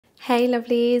Hey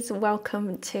lovelies,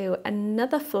 welcome to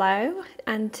another flow,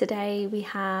 and today we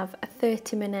have a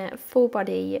 30-minute full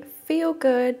body feel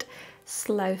good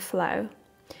slow flow.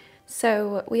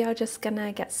 So we are just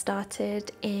gonna get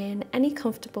started in any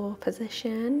comfortable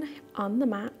position on the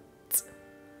mat,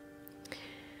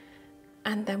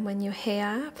 and then when you're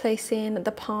here, placing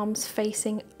the palms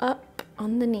facing up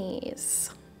on the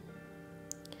knees.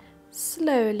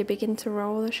 Slowly begin to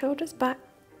roll the shoulders back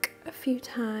a few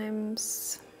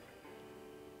times.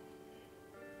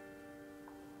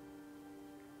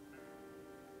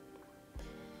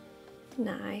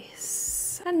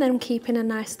 Nice. And then keeping a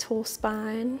nice tall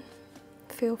spine,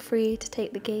 feel free to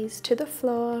take the gaze to the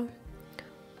floor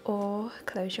or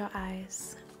close your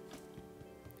eyes.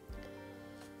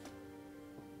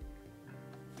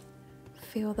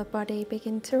 Feel the body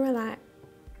begin to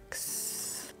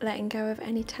relax, letting go of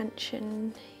any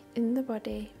tension in the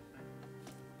body.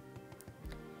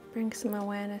 Bring some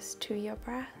awareness to your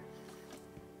breath.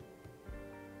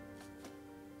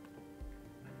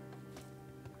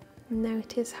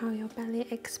 Notice how your belly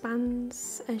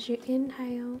expands as you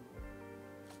inhale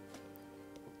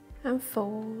and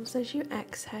falls as you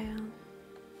exhale.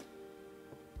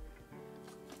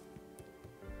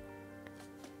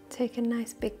 Take a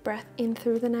nice big breath in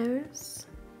through the nose.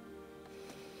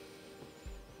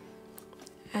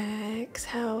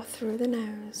 Exhale through the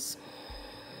nose.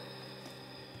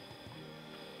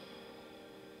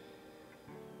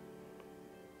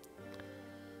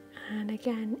 And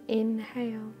again,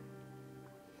 inhale.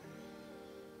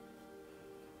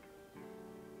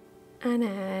 And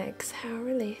exhale,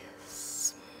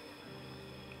 release.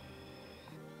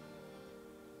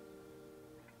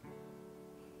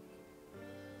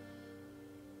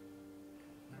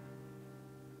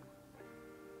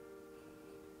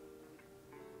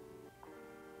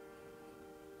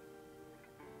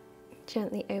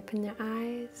 Gently open your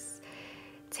eyes.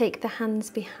 Take the hands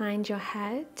behind your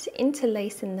head,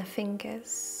 interlacing the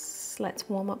fingers. Let's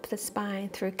warm up the spine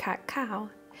through cat-cow.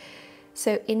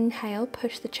 So inhale,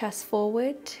 push the chest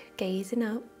forward, gazing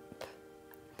up.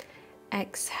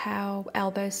 Exhale,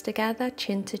 elbows together,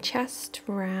 chin to chest,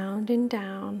 rounding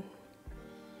down.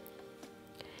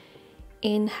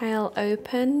 Inhale,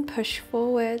 open, push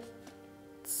forward.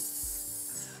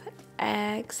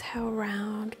 Exhale,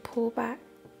 round, pull back.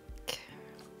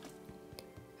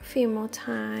 A few more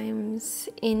times.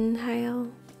 Inhale.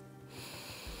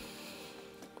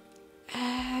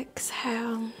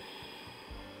 Exhale.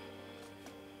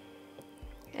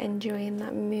 Enjoying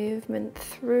that movement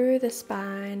through the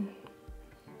spine.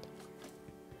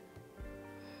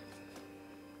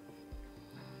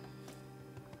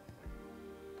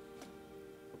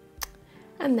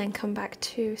 And then come back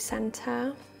to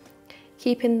center.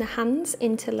 Keeping the hands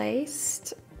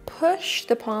interlaced, push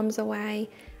the palms away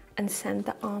and send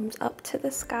the arms up to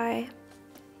the sky.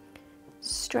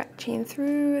 Stretching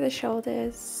through the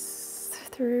shoulders,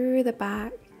 through the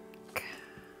back.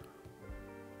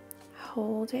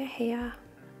 Hold it here.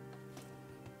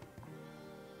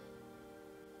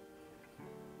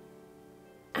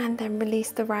 And then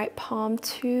release the right palm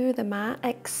to the mat.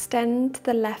 Extend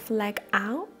the left leg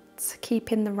out,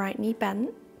 keeping the right knee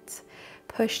bent.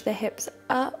 Push the hips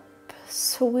up,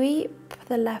 sweep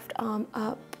the left arm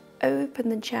up, open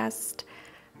the chest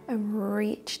and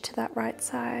reach to that right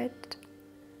side.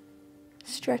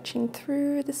 Stretching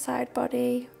through the side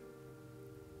body.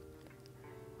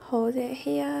 Hold it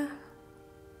here.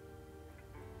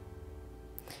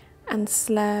 And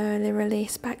slowly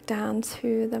release back down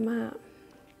to the mat.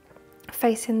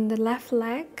 Facing the left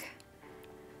leg,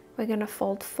 we're going to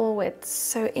fold forwards.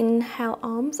 So inhale,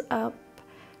 arms up.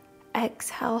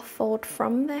 Exhale, fold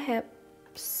from the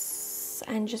hips.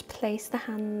 And just place the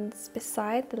hands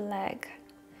beside the leg.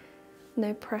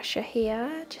 No pressure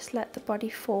here. Just let the body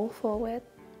fall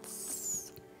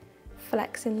forwards.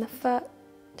 Flexing the foot,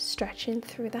 stretching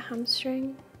through the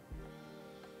hamstring.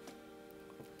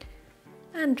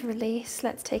 And release.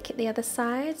 Let's take it the other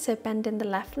side. So bending the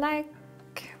left leg,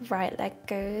 right leg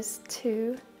goes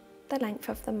to the length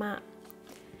of the mat.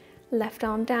 Left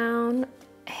arm down,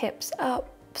 hips up,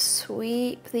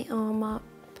 sweep the arm up,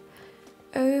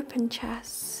 open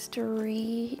chest,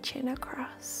 reaching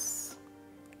across.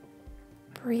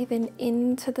 Breathing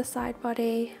into the side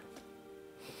body.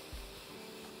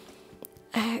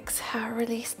 Exhale,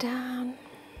 release down.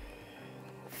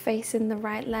 Facing the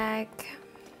right leg.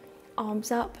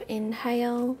 Arms up,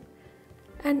 inhale,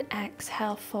 and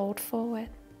exhale, fold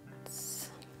forwards.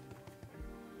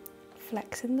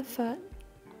 Flexing the foot.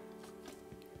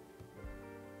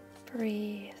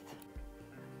 Breathe.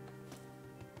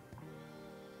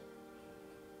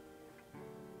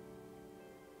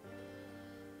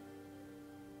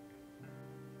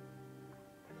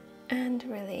 And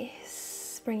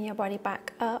release. Bring your body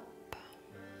back up.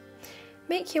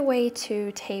 Make your way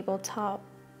to tabletop.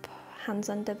 Hands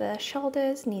under the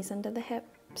shoulders, knees under the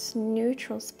hips,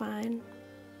 neutral spine.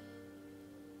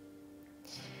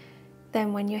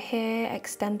 Then when you're here,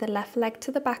 extend the left leg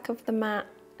to the back of the mat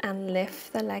and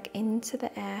lift the leg into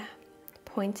the air,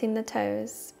 pointing the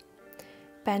toes.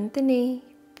 Bend the knee,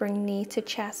 bring knee to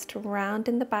chest, round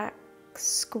in the back,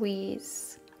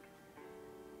 squeeze,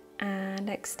 and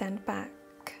extend back.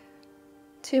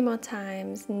 2 more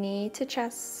times, knee to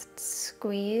chest,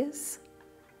 squeeze,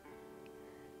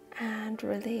 and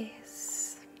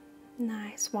release.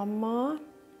 Nice, 1 more.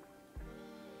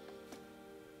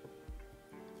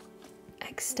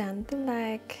 Extend the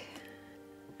leg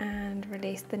and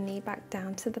release the knee back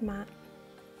down to the mat.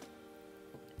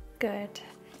 Good.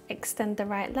 Extend the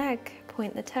right leg,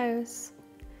 point the toes,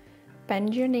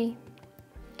 bend your knee,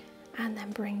 and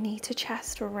then bring knee to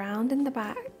chest, round in the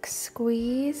back,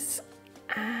 squeeze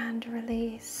and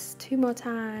release. 2 more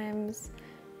times.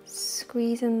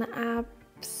 Squeeze in the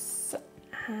abs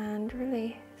and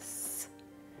release.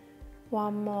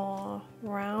 1 more.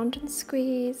 Round and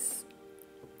squeeze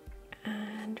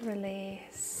and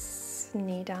release.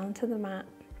 Knee down to the mat.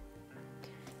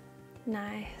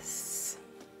 Nice.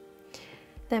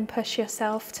 Then push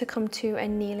yourself to come to a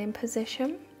kneeling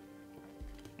position.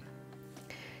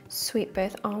 Sweep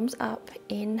both arms up.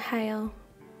 Inhale.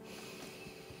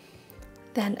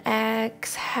 Then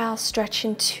exhale,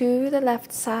 stretching to the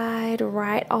left side.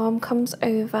 Right arm comes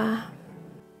over.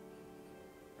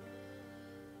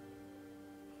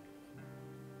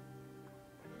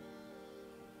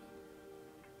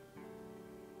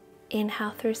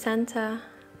 Inhale through center.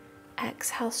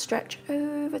 Exhale, stretch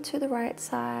over to the right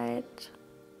side.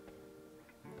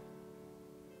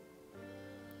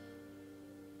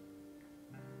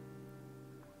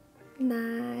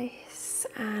 Nice.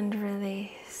 And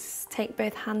release. Take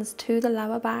both hands to the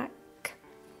lower back.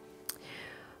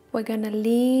 We're going to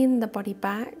lean the body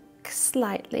back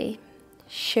slightly.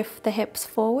 Shift the hips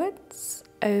forwards.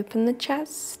 Open the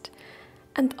chest.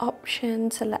 And option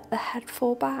to let the head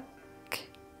fall back.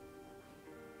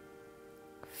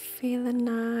 Feel a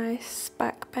nice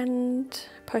back bend,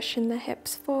 pushing the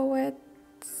hips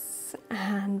forwards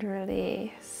and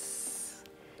release.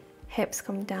 Hips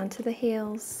come down to the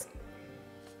heels.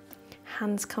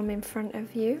 Hands come in front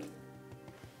of you.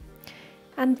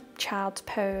 And child's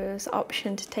pose,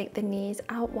 option to take the knees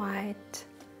out wide.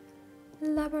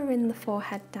 Lowering the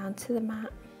forehead down to the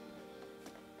mat.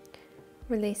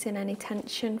 Releasing any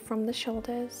tension from the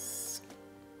shoulders.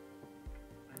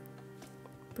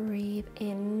 Breathe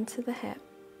into the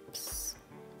hips.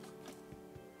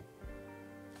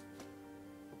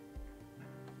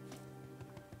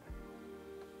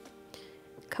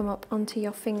 Come up onto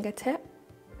your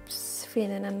fingertips,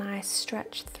 feeling a nice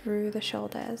stretch through the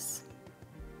shoulders.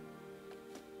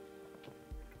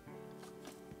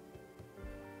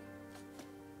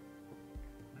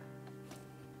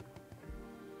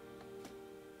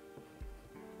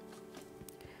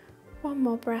 One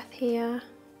more breath here.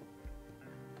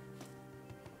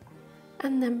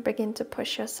 And then begin to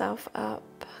push yourself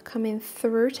up, coming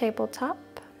through tabletop,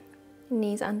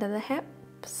 knees under the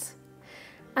hips,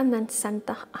 and then send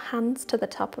the hands to the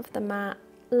top of the mat,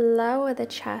 lower the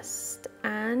chest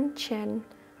and chin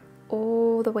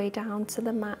all the way down to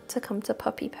the mat to come to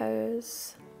puppy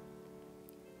pose.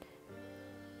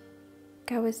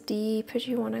 Go as deep as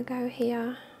you want to go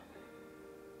here.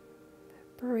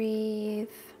 Breathe.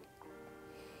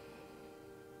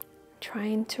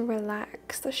 Trying to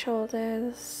relax the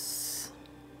shoulders.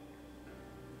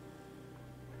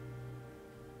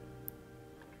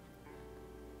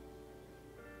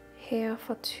 Here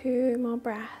for 2 more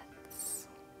breaths.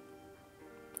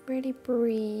 Really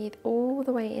breathe all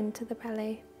the way into the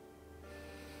belly.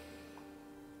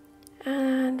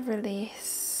 And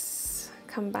release.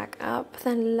 Come back up,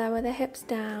 then lower the hips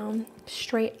down.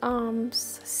 Straight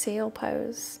arms, seal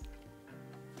pose.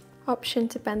 Option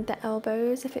to bend the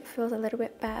elbows if it feels a little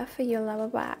bit better for your lower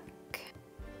back.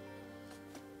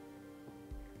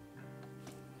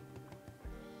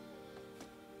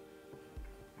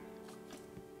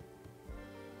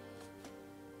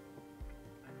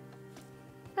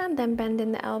 And then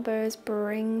bending the elbows,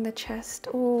 bring the chest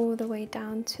all the way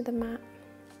down to the mat,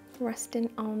 resting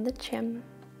on the chin.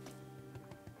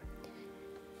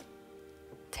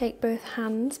 Take both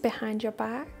hands behind your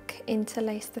back.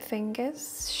 Interlace the fingers,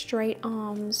 straight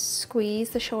arms,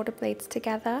 squeeze the shoulder blades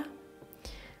together,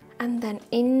 and then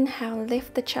inhale,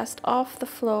 lift the chest off the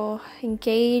floor,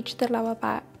 engage the lower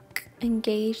back,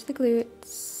 engage the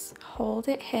glutes, hold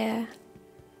it here,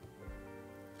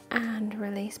 and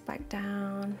release back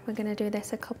down. We're going to do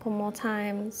this a couple more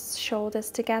times. Shoulders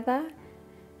together,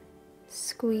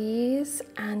 squeeze,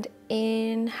 and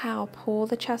inhale, pull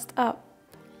the chest up,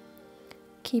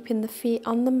 keeping the feet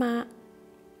on the mat,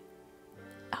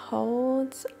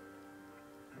 hold,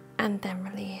 and then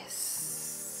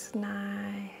release.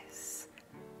 Nice.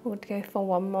 We'll go for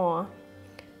one more.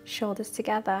 Shoulders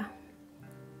together,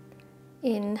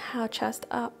 inhale, chest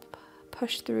up,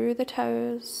 push through the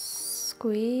toes,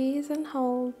 squeeze and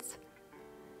hold,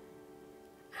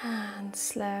 and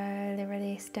slowly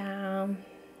release down.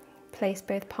 Place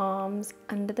both palms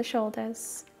under the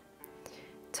shoulders,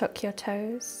 tuck your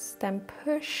toes, then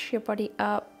push your body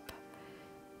up,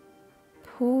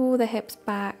 pull the hips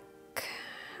back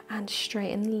and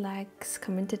straighten the legs,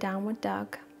 come into downward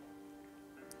dog.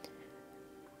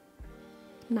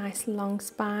 Nice long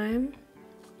spine.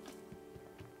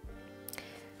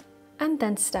 And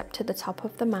then step to the top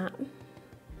of the mat.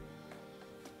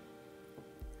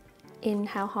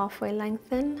 Inhale, halfway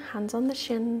lengthen, hands on the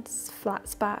shins,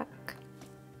 flats back.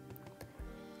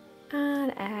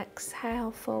 And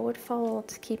exhale, forward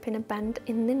fold, keeping a bend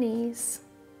in the knees.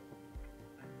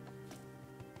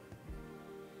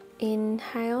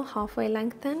 Inhale, halfway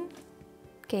lengthen,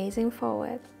 gazing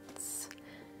forwards.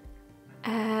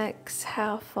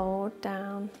 Exhale, fold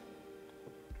down.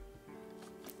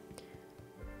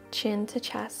 Chin to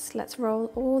chest, let's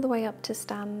roll all the way up to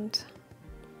stand.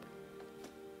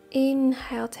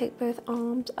 Inhale, take both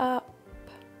arms up,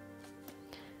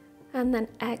 and then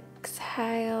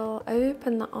exhale,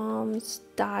 open the arms,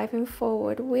 diving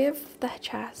forward with the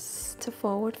chest to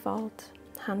forward fold,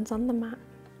 hands on the mat,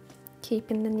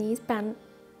 keeping the knees bent.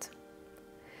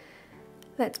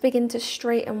 Let's begin to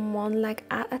straighten one leg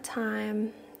at a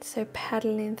time, so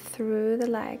pedaling through the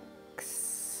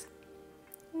legs,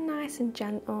 nice and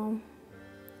gentle,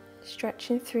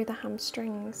 stretching through the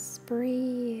hamstrings.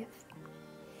 Breathe.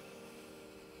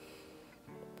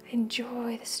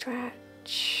 Enjoy the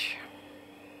stretch.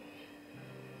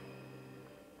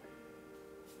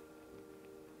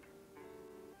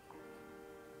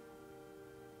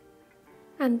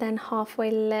 And then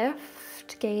halfway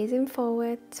lift, gazing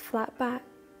forwards, flat back.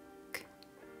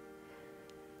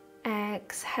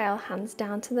 Exhale, hands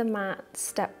down to the mat,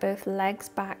 step both legs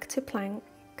back to plank.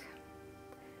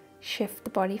 Shift the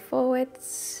body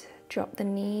forwards, drop the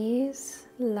knees,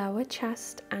 lower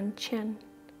chest and chin.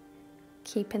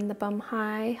 Keeping the bum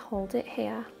high, hold it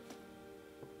here.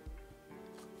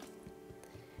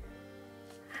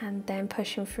 And then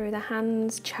pushing through the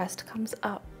hands, chest comes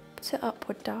up to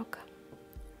upward dog.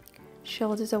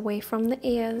 Shoulders away from the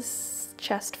ears,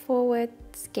 chest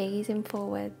forwards, gazing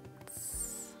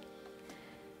forwards.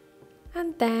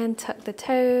 And then tuck the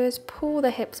toes, pull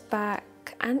the hips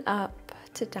back and up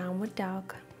to downward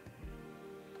dog.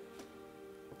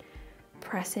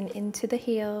 Pressing into the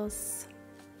heels.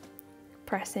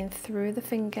 Pressing through the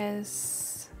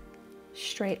fingers,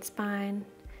 straight spine,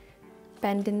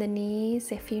 bending the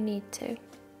knees if you need to,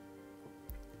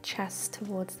 chest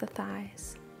towards the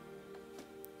thighs.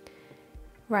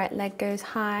 Right leg goes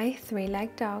high,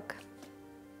 three-leg dog.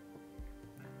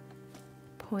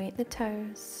 Point the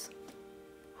toes,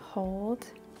 hold,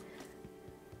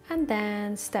 and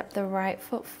then step the right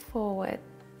foot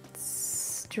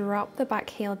forwards, drop the back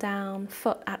heel down,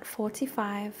 foot at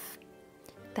 45.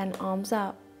 Then arms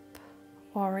up,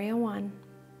 warrior one.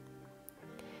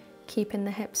 Keeping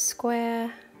the hips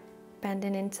square,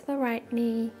 bending into the right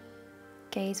knee,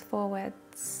 gaze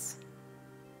forwards.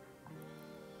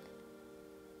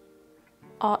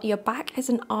 Your back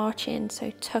isn't arching,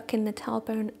 so tuck in the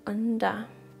tailbone under.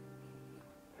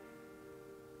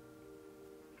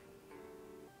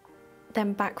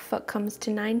 Then back foot comes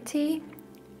to 90,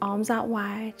 arms out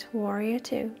wide, warrior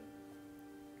two.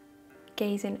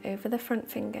 Gazing over the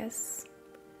front fingers.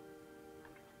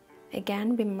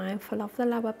 Again, be mindful of the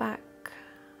lower back.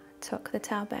 Tuck the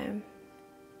tailbone.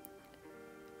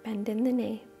 Bending the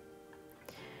knee.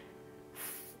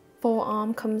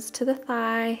 Forearm comes to the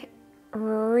thigh,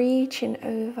 reaching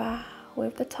over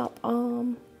with the top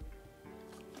arm.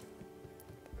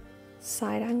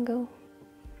 Side angle.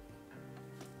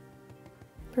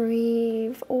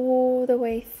 Breathe all the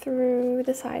way through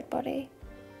the side body.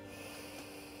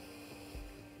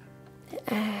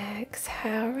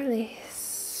 Exhale,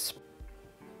 release.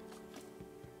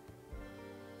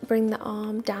 Bring the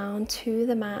arm down to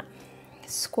the mat.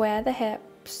 Square the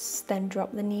hips, then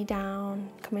drop the knee down.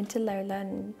 Come into low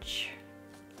lunge.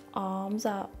 Arms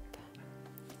up.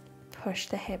 Push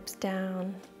the hips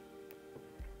down.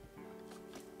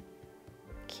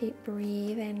 Keep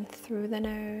breathing through the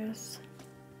nose.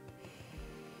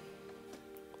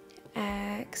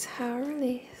 Exhale,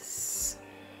 release.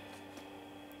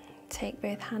 Take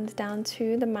both hands down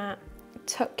to the mat.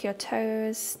 Tuck your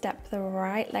toes, step the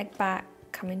right leg back,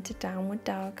 come into downward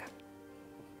dog.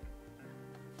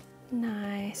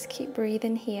 Nice, keep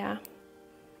breathing here.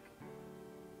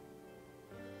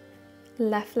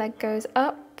 Left leg goes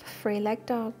up, free leg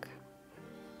dog.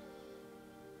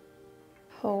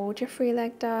 Hold your free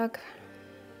leg dog.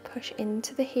 Push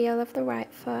into the heel of the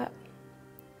right foot.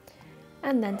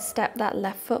 And then step that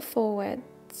left foot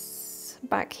forwards.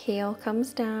 Back heel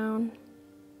comes down.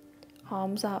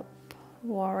 Arms up.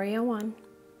 Warrior one.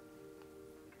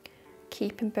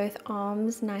 Keeping both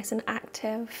arms nice and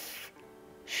active.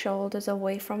 Shoulders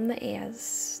away from the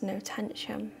ears. No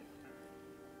tension.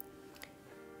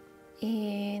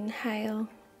 Inhale.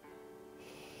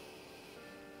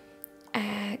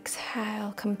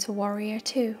 Exhale. Come to warrior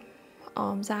two.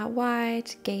 Arms out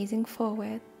wide, gazing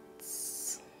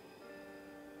forwards.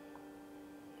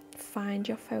 Find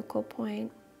your focal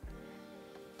point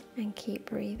and keep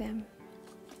breathing.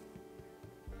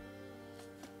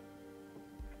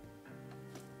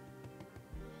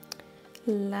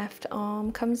 Left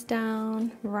arm comes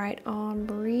down, right arm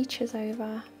reaches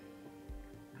over,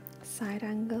 side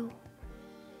angle.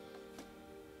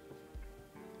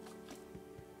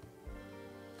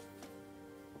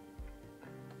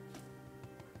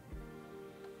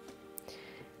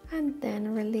 And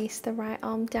then release the right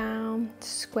arm down,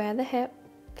 square the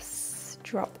hips,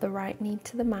 drop the right knee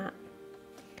to the mat.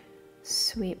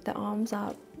 Sweep the arms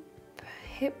up,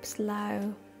 hips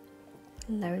low,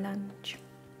 low lunge.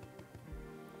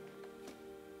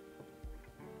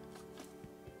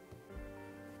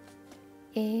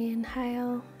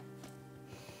 Inhale.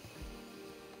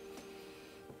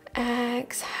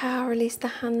 Exhale, release the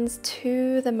hands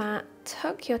to the mat,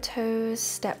 tuck your toes,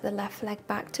 step the left leg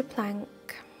back to plank.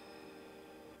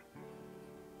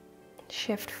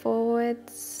 Shift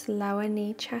forwards, lower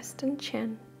knee, chest and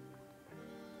chin.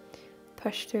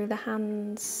 Push through the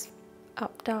hands,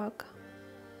 up dog.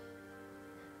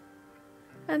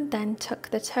 And then tuck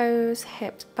the toes,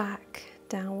 hips back,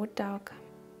 downward dog.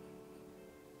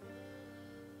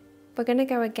 We're going to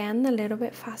go again a little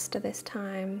bit faster this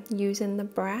time, using the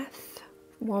breath,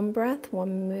 one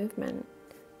movement.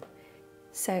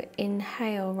 So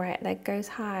inhale, right leg goes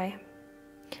high.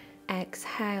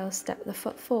 Exhale, step the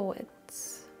foot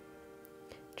forwards.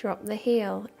 Drop the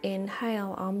heel,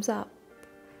 inhale, arms up.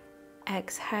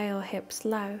 Exhale, hips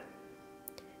low.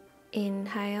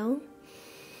 Inhale.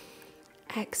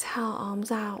 Exhale,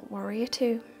 arms out, warrior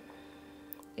two.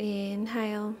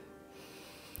 Inhale.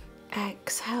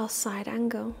 Exhale, side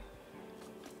angle.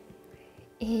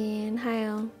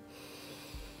 Inhale.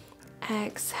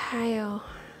 Exhale,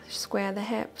 square the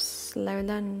hips, low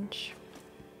lunge.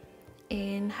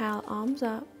 Inhale, arms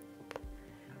up.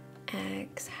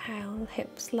 Exhale,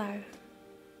 hips low.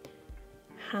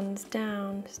 Hands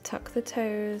down, tuck the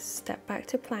toes, step back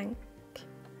to plank.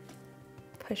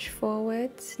 Push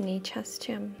forwards, knee, chest,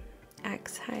 chin.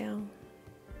 Exhale.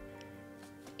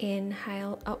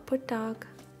 Inhale, upward dog.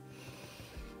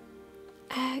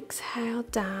 Exhale,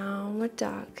 downward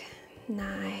dog.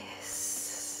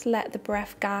 Nice. Let the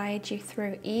breath guide you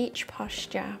through each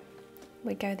posture.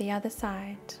 We go the other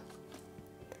side.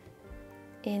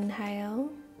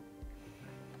 Inhale.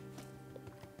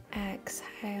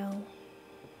 Exhale.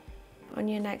 On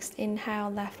your next inhale,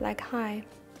 left leg high.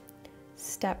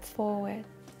 Step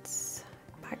forwards.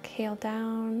 Back heel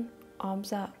down,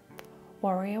 arms up.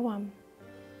 Warrior one.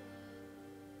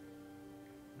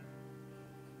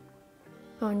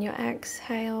 On your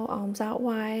exhale, arms out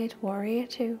wide, warrior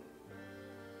two.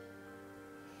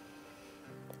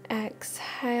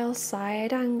 Exhale,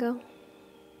 side angle.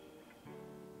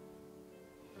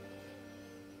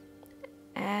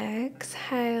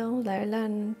 Exhale, low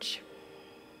lunge.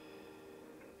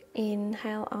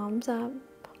 Inhale, arms up.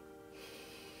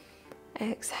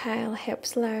 Exhale,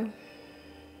 hips low.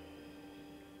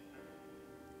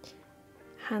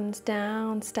 Hands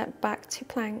down, step back to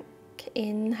plank.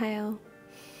 Inhale.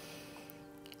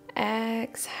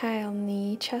 Exhale,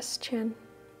 knee, chest, chin.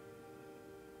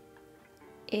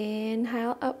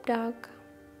 Inhale, up dog.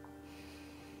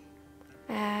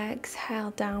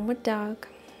 Exhale, downward dog.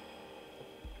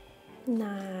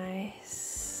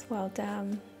 Nice, well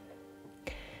done.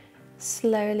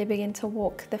 Slowly begin to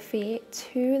walk the feet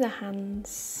to the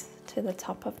hands, to the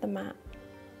top of the mat.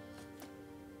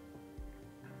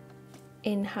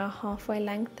 Inhale, halfway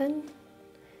lengthen.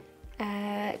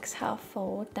 Exhale,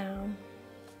 forward down.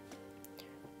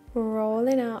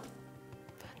 Rolling up,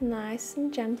 nice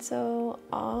and gentle,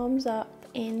 arms up,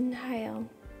 inhale.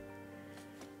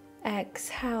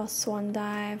 Exhale, swan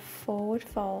dive, forward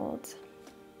fold.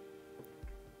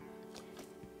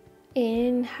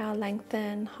 Inhale,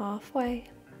 lengthen halfway.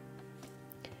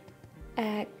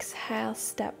 Exhale,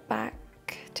 step back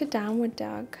to downward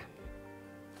dog.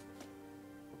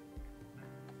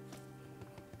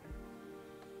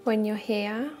 When you're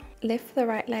here, lift the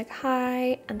right leg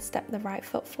high and step the right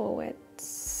foot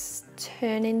forwards.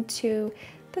 Turn into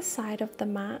the side of the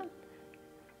mat.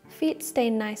 Feet stay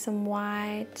nice and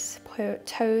wide,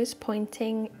 toes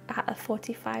pointing at a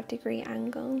 45-degree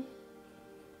angle.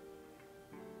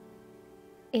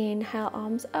 Inhale,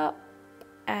 arms up.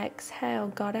 Exhale,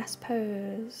 goddess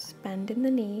pose. Bend in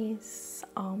the knees,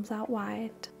 arms out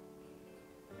wide.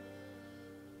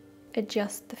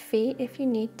 Adjust the feet if you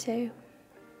need to.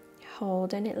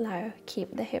 Holding it low,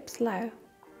 keep the hips low.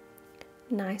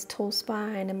 Nice tall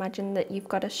spine. Imagine that you've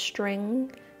got a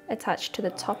string attached to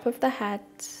the top of the head,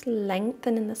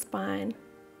 lengthening the spine.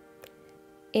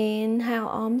 Inhale,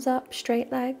 arms up,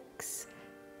 straight legs.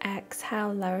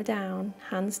 Exhale, lower down,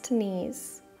 hands to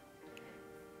knees.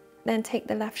 Then take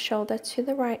the left shoulder to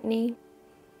the right knee.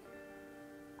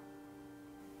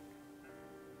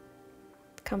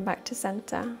 Come back to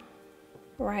center.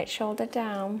 Right shoulder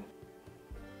down.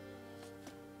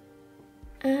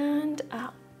 And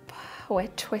up. We're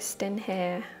twisting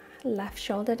here. Left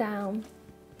shoulder down.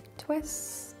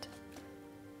 Twist.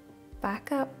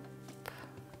 Back up.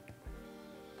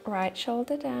 Right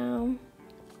shoulder down.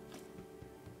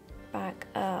 Back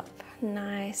up.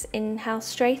 Nice. Inhale,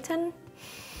 straighten.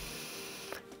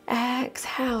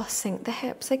 Exhale, sink the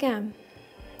hips again.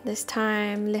 This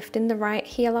time, lifting the right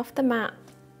heel off the mat.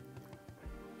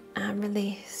 And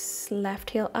release. Left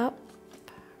heel up.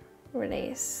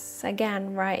 Release.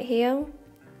 Again, right heel.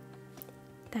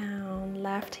 Down,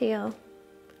 left heel.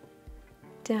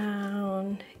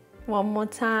 Down. One more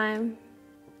time.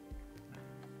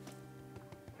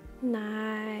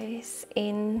 Nice.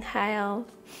 Inhale.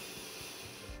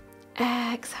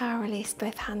 Exhale, release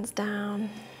both hands down.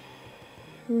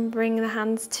 Bring the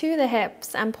hands to the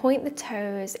hips and point the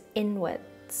toes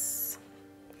inwards.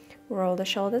 Roll the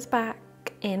shoulders back.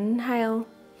 Inhale.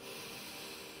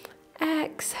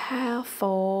 Exhale,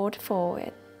 fold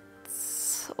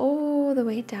forwards. All the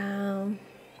way down.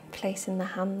 Placing the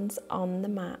hands on the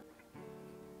mat.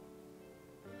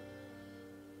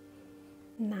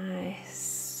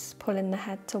 Nice. Pulling the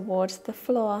head towards the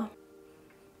floor.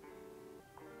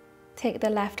 Take the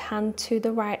left hand to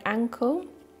the right ankle.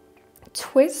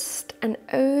 Twist and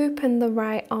open the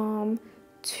right arm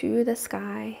to the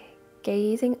sky,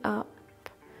 gazing up.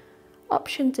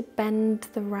 Option to bend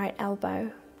the right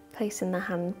elbow, placing the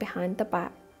hand behind the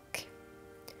back.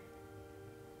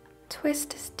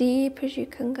 Twist as deep as you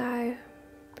can go.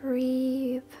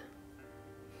 Breathe.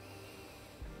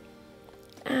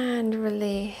 And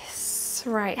release.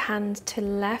 Right hand to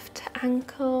left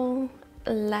ankle.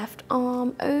 Left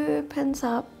arm opens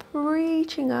up,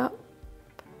 reaching up.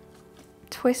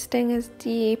 Twisting as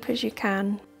deep as you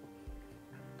can.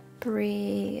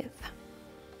 Breathe.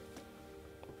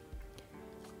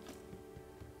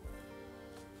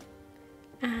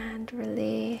 And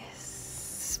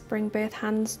release. Bring both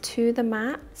hands to the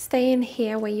mat. Stay in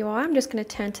here where you are. I'm just going to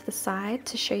turn to the side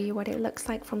to show you what it looks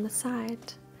like from the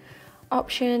side.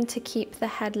 Option to keep the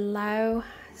head low,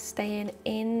 staying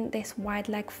in this wide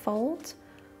leg fold.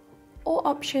 Or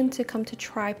option to come to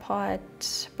tripod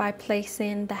by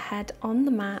placing the head on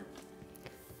the mat,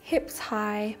 hips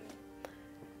high,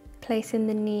 placing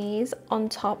the knees on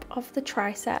top of the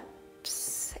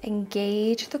triceps,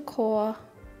 engage the core,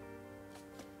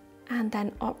 and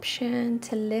then option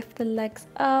to lift the legs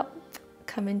up,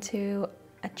 come into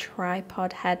a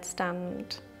tripod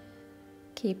headstand,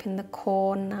 keeping the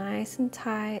core nice and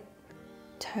tight,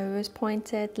 toes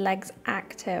pointed, legs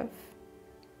active.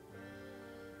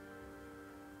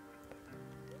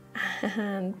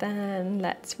 And then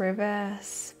let's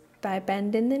reverse by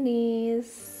bending the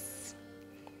knees,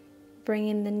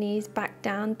 bringing the knees back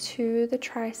down to the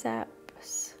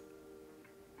triceps,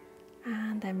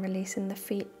 and then releasing the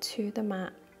feet to the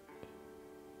mat.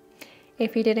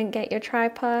 If you didn't get your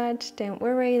tripod, don't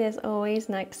worry, there's always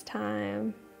next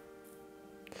time.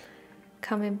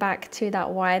 Coming back to that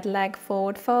wide leg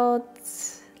forward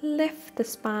folds, lift the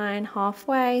spine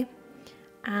halfway,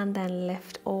 and then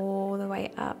lift all the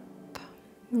way up.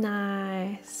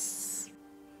 Nice.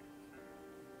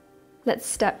 Let's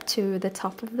step to the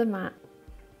top of the mat.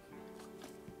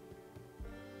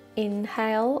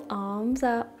 Inhale, arms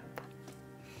up.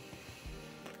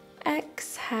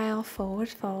 Exhale, forward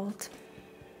fold.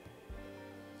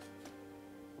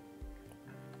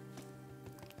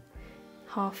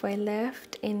 Halfway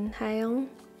lift, inhale.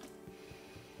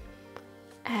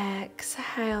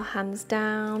 Exhale, hands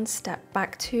down, step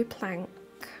back to plank.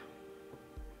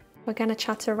 We're going to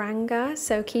chaturanga,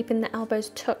 so keeping the elbows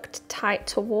tucked tight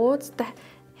towards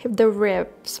the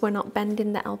ribs. We're not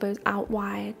bending the elbows out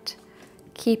wide.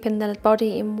 Keeping the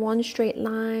body in one straight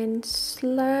line,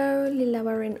 slowly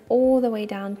lowering all the way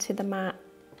down to the mat.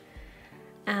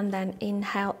 And then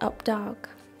inhale, up dog.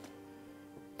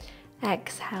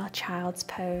 Exhale, child's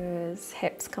pose,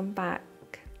 hips come back.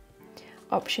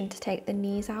 Option to take the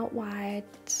knees out wide,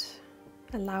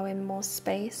 allowing more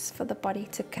space for the body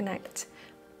to connect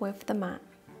with the mat.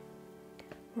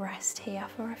 Rest here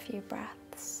for a few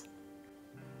breaths.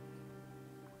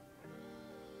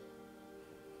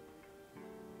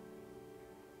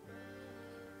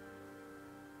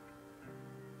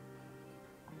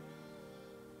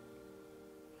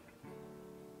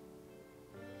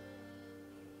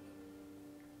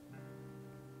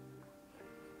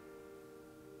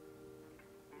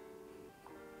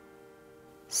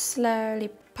 Slowly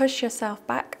push yourself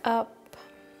back up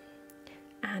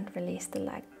and release the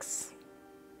legs.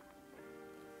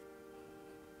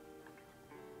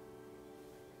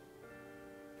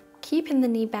 Keeping the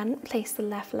knee bent, place the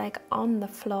left leg on the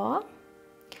floor.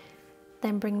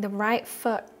 Then bring the right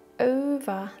foot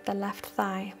over the left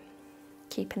thigh,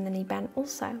 keeping the knee bent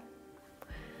also.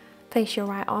 Place your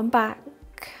right arm back,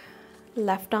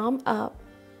 left arm up.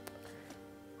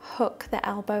 Hook the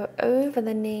elbow over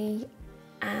the knee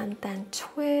and then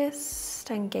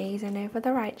twist and gazing over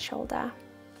the right shoulder.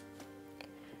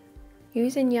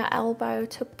 Using your elbow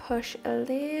to push a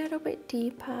little bit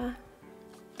deeper,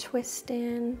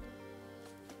 twisting,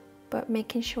 but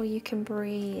making sure you can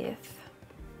breathe.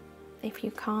 If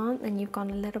you can't, then you've gone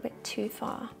a little bit too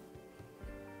far.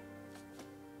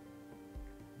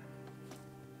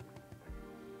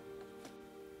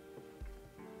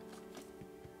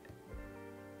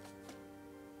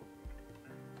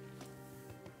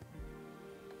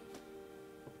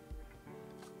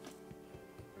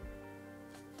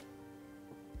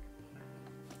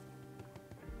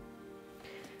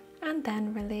 And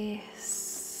then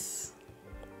release.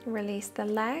 Release the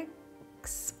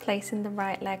legs, placing the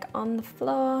right leg on the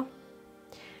floor.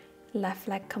 Left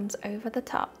leg comes over the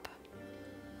top.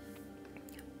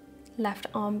 Left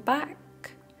arm back,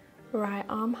 right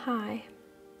arm high.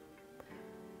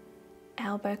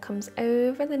 Elbow comes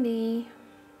over the knee.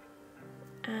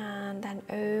 And then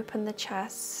open the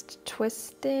chest,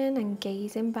 twisting and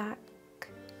gazing back.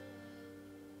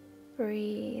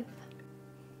 Breathe.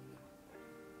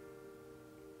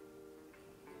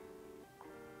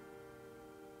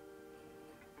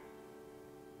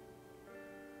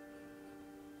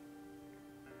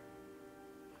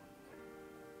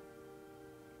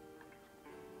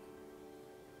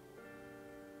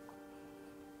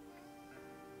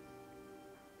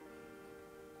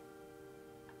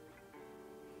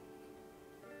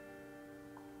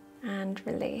 And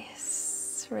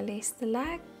release. Release the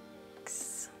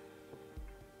legs.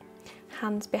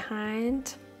 Hands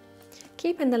behind.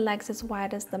 Keeping the legs as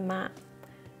wide as the mat.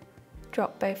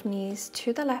 Drop both knees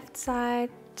to the left side.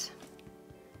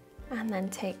 And then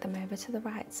take them over to the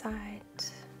right side.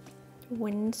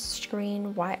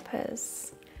 Windscreen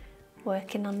wipers.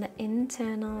 Working on the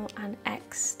internal and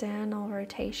external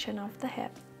rotation of the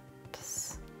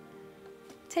hips.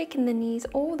 Taking the knees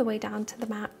all the way down to the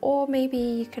mat, or maybe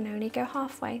you can only go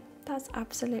halfway. That's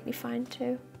absolutely fine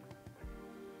too.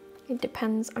 It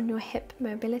depends on your hip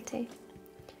mobility.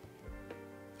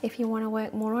 If you want to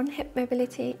work more on hip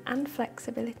mobility and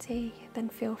flexibility, then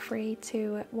feel free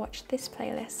to watch this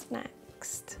playlist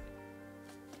next.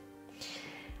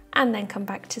 And then come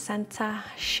back to center,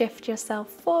 shift yourself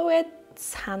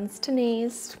forwards, hands to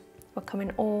knees. We're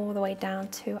coming all the way down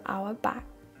to our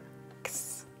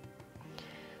backs.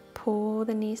 Pull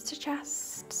the knees to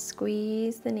chest,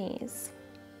 squeeze the knees.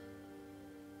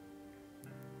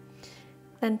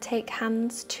 Then take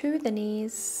hands to the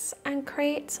knees and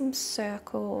create some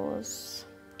circles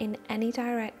in any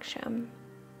direction.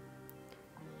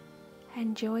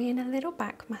 Enjoying a little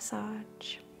back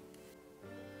massage.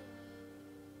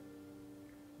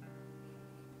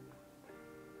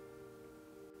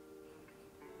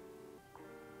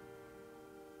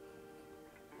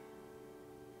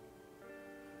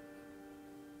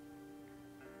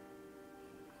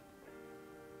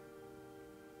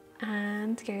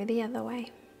 And go the other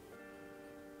way.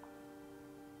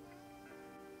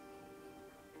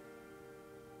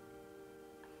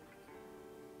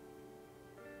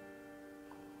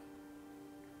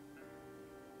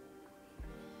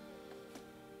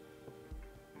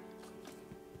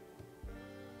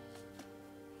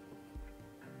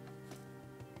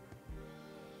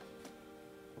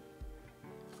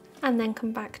 And then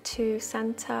come back to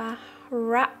center.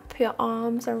 Wrap your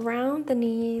arms around the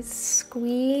knees,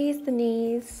 squeeze the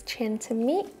knees, chin to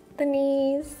meet the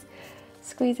knees,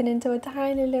 squeeze it into a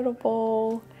tiny little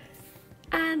ball,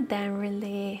 and then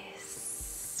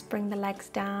release. Bring the legs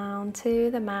down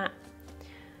to the mat,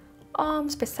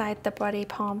 arms beside the body,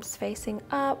 palms facing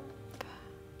up,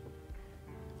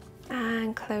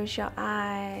 and close your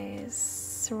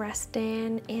eyes,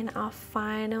 resting in our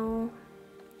final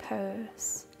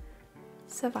pose,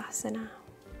 Savasana.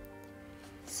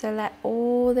 So let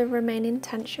all the remaining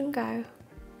tension go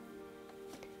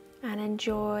and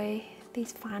enjoy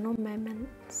these final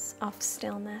moments of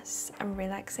stillness and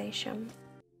relaxation.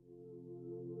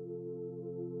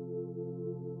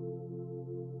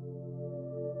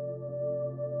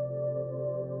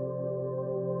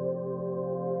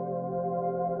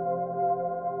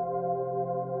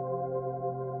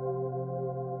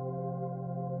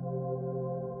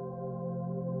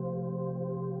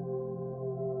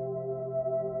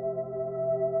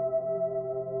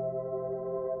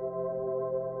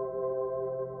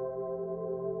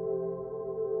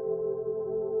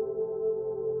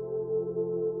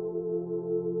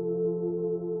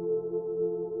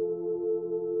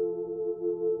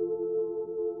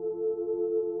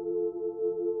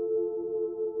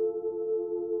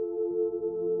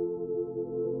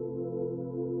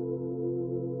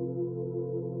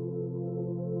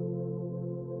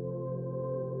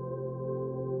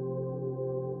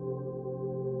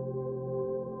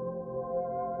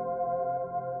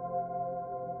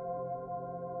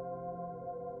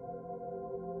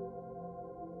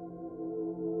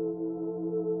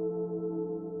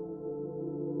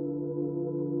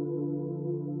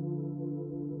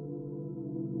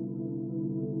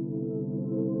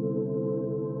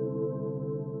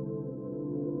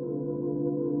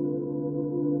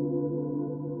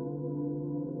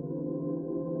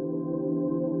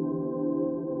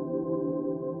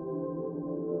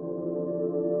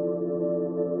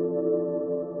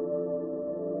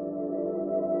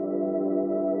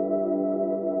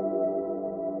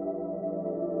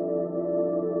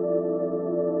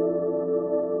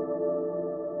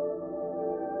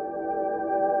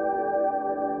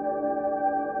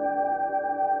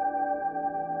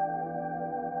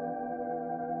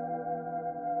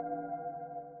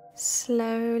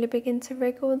 Slowly begin to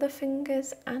wriggle the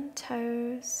fingers and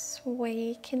toes,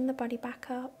 waking the body back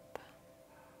up.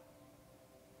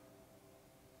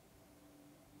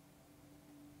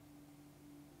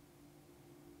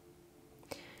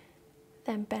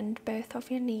 Then bend both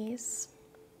of your knees.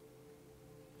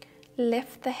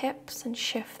 Lift the hips and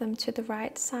shift them to the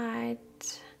right side,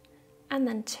 and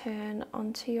then turn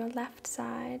onto your left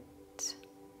side.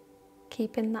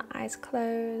 Keeping the eyes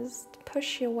closed,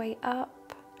 push your way up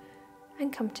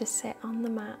and come to sit on the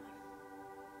mat.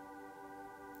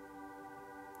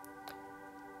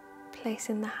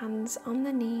 Placing the hands on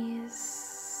the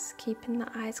knees, keeping the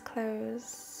eyes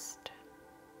closed.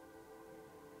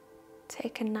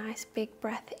 Take a nice big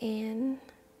breath in.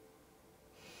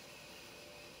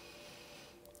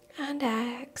 And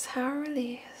exhale,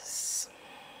 release.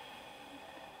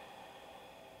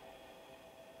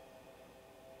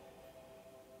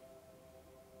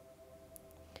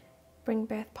 Bring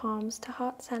both palms to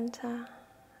heart center.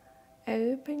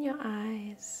 Open your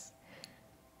eyes.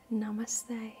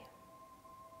 Namaste.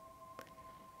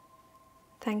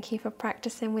 Thank you for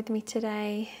practicing with me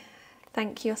today.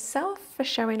 Thank yourself for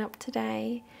showing up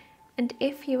today. And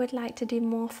if you would like to do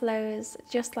more flows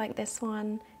just like this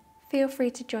one, feel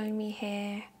free to join me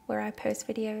here where I post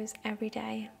videos every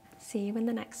day. See you in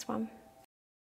the next one.